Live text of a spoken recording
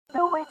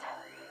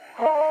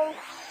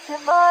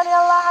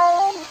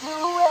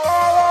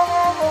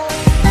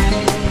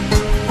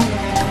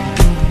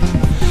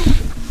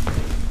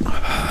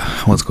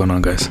What's going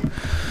on, guys?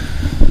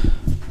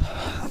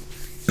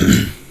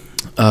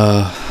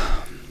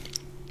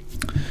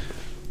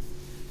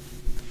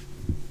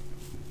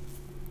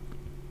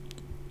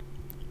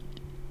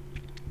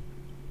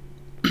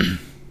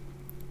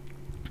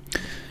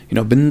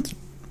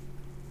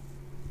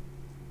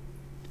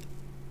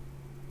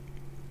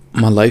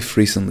 My life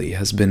recently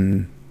has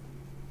been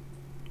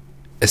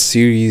a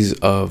series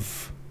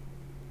of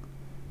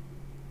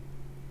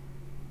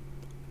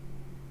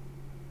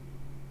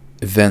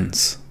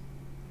events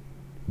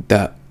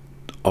that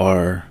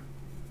are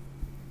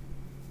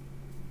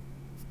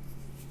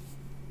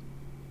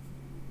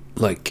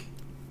like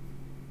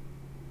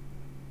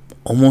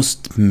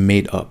almost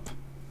made up.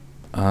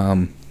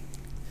 I'm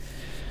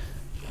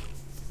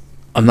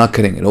not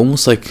kidding. It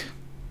almost like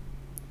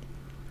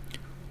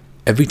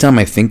every time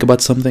I think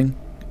about something,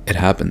 it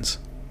happens.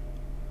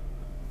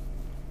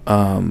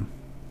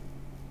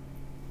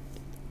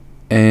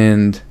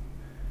 And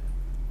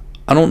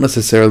I don't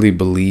necessarily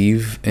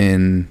believe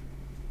in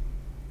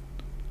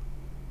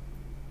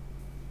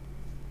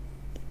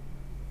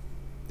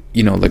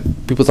like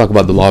people talk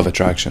about the law of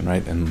attraction,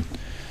 right? And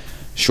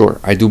sure,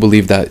 I do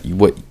believe that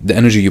what the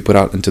energy you put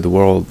out into the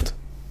world,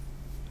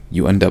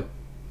 you end up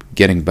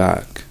getting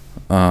back.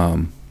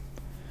 But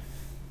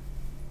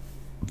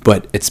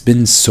it's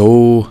been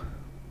so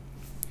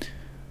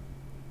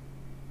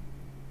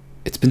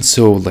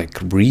like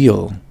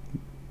real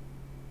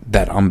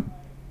that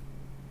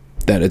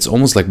it's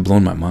almost like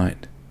blown my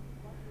mind.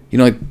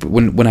 Like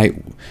when I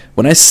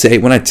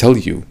tell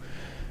you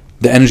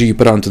the energy you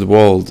put out into the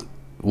world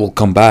will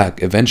come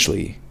back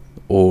eventually,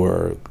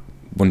 or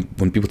when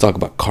people talk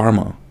about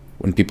karma,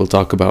 when people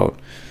talk about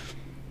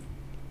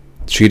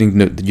treating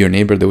your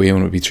neighbor the way you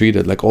want to be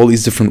treated, like all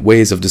these different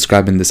ways of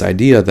describing this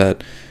idea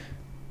that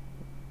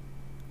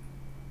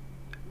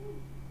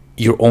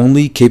you're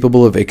only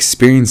capable of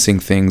experiencing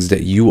things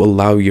that you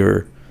allow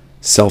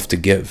yourself to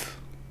give,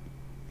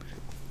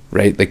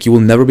 right? Like you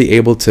will never be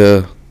able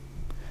to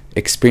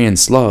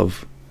experience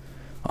love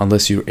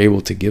unless you're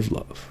able to give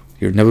love.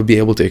 You'll never be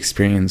able to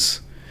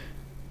experience,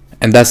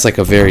 and that's like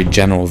a very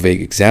general,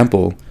 vague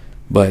example,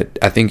 but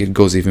I think it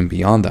goes even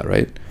beyond that,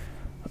 right?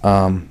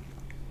 And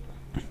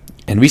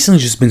recently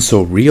it's just been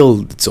so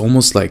real. It's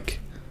almost like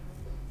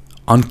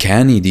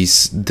uncanny,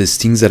 these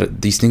things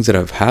that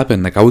have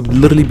happened. Like I would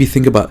literally be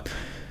thinking about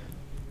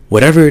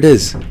whatever it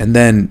is, and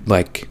then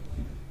like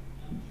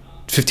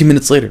 15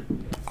 minutes later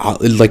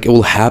it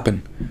will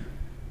happen,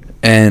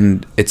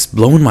 and it's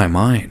blown my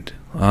mind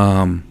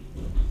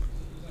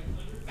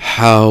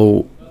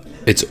how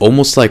it's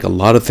almost like a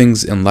lot of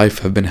things in life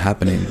have been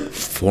happening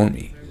for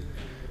me,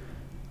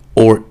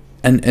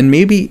 and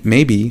maybe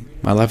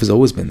my life has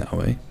always been that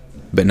way,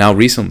 but now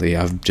recently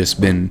I've just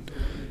been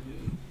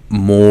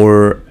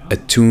more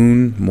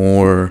attuned,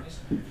 more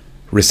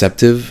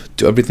receptive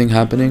to everything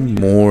happening,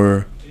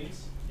 more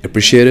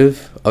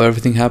appreciative of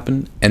everything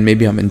happening, and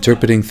maybe I'm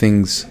interpreting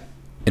things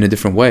in a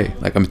different way.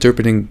 Like I'm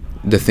interpreting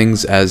the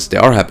things as they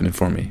are happening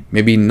for me.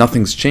 Maybe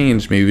nothing's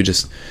changed. Maybe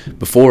just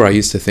before I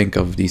used to think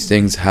of these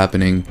things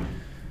happening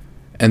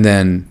and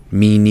then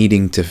me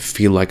needing to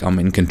feel like I'm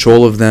in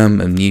control of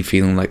them, and me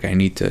feeling like I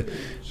need to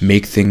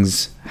make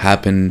things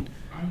happen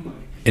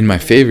in my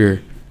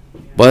favor.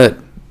 But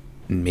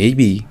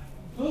maybe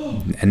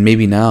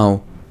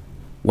now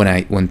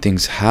when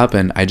things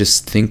happen, I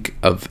just think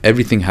of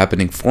everything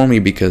happening for me,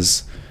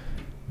 because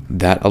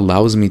that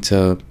allows me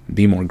to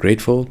be more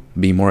grateful,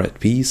 be more at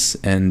peace,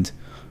 and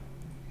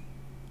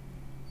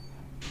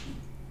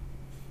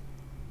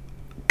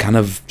kind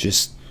of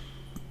just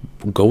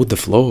go with the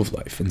flow of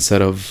life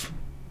instead of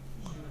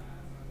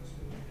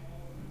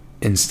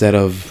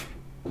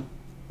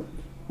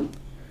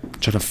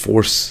trying to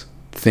force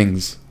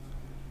things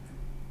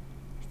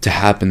to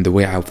happen the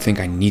way I think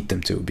I need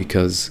them to,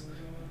 because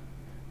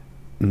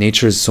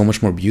nature is so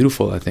much more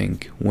beautiful, I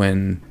think,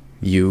 when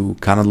you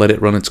kind of let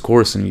it run its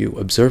course and you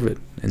observe it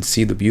and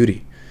see the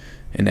beauty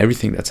in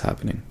everything that's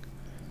happening.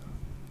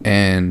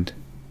 And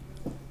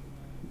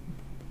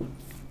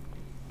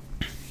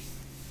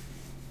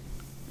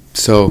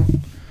so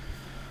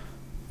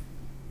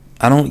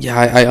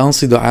I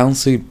honestly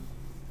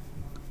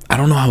I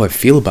don't know how I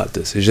feel about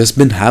this. It's just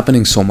been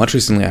happening so much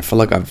recently. I feel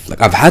like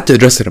I've had to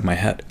address it in my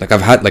head. Like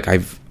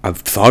I've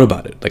thought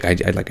about it.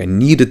 Like I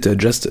needed to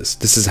address this.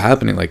 This is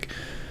happening. Like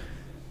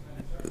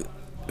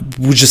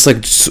just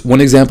like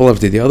one example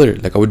after the other.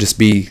 Like I would just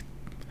be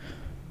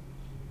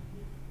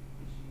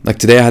like,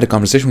 today I had a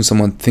conversation with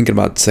someone thinking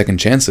about second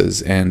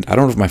chances, and I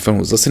don't know if my phone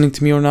was listening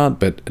to me or not,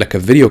 but like a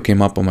video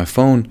came up on my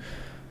phone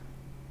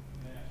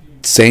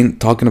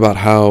talking about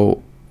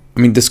how,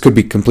 I mean, this could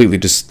be completely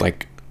just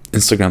like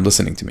Instagram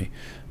listening to me,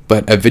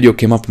 but a video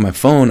came up on my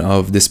phone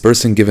of this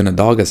person giving a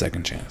dog a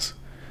second chance.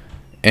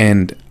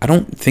 And I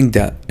don't think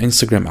that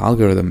Instagram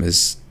algorithm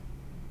is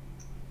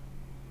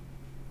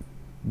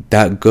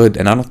that good,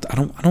 and I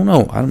don't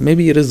know.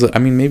 Maybe it is. I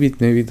mean,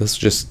 maybe that's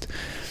just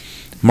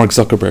Mark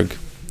Zuckerberg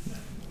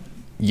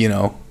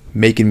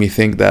making me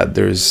think that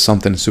there's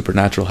something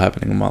supernatural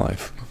happening in my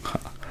life.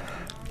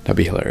 That'd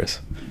be hilarious.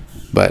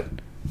 But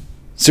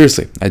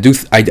seriously, I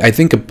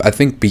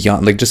think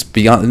beyond, like, just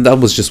beyond, and that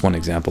was just one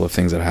example of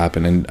things that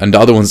happened, and the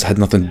other ones had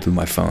nothing to do with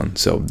my phone.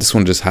 So this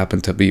one just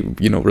happened to be,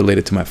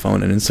 related to my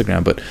phone and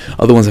Instagram. But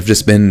other ones have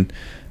just been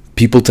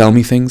people tell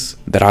me things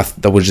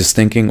that was just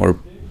thinking,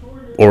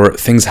 or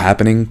things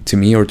happening to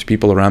me or to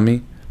people around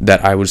me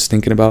that I was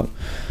thinking about.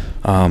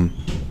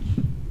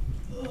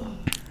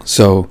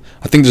 So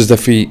I think there's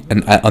definitely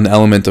an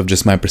element of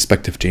just my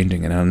perspective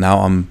changing, and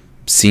now I'm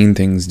seeing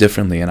things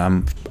differently, and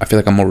I feel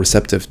like I'm more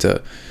receptive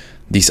to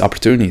these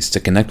opportunities to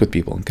connect with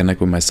people and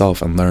connect with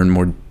myself and learn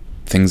more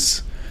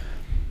things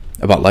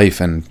about life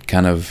and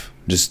kind of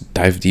just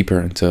dive deeper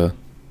into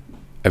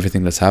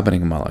everything that's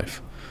happening in my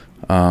life.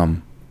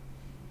 And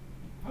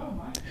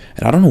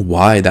I don't know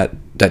why that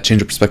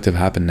change of perspective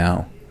happened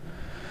now.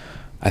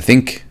 I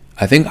think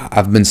I've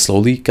been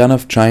slowly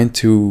trying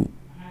to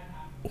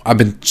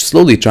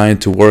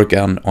work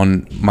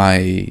on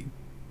my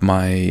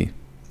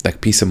like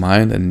peace of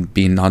mind and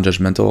being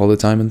non-judgmental all the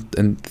time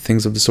and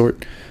things of the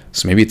sort.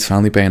 So maybe it's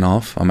finally paying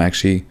off. I'm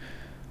actually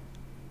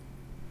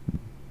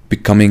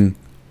becoming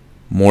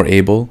more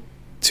able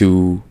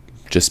to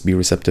just be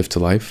receptive to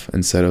life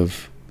instead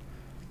of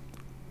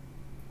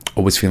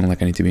always feeling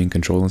like I need to be in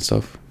control and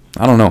stuff.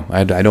 I don't know.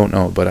 I don't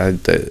know, but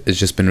it's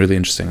just been really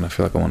interesting, and I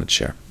feel like I wanted to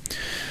share.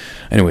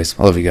 Anyways,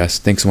 I love you guys.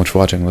 Thanks so much for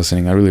watching and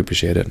listening. I really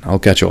appreciate it. I'll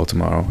catch you all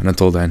tomorrow. And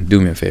until then, do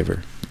me a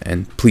favor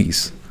and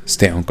please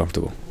stay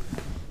uncomfortable.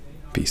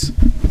 Peace.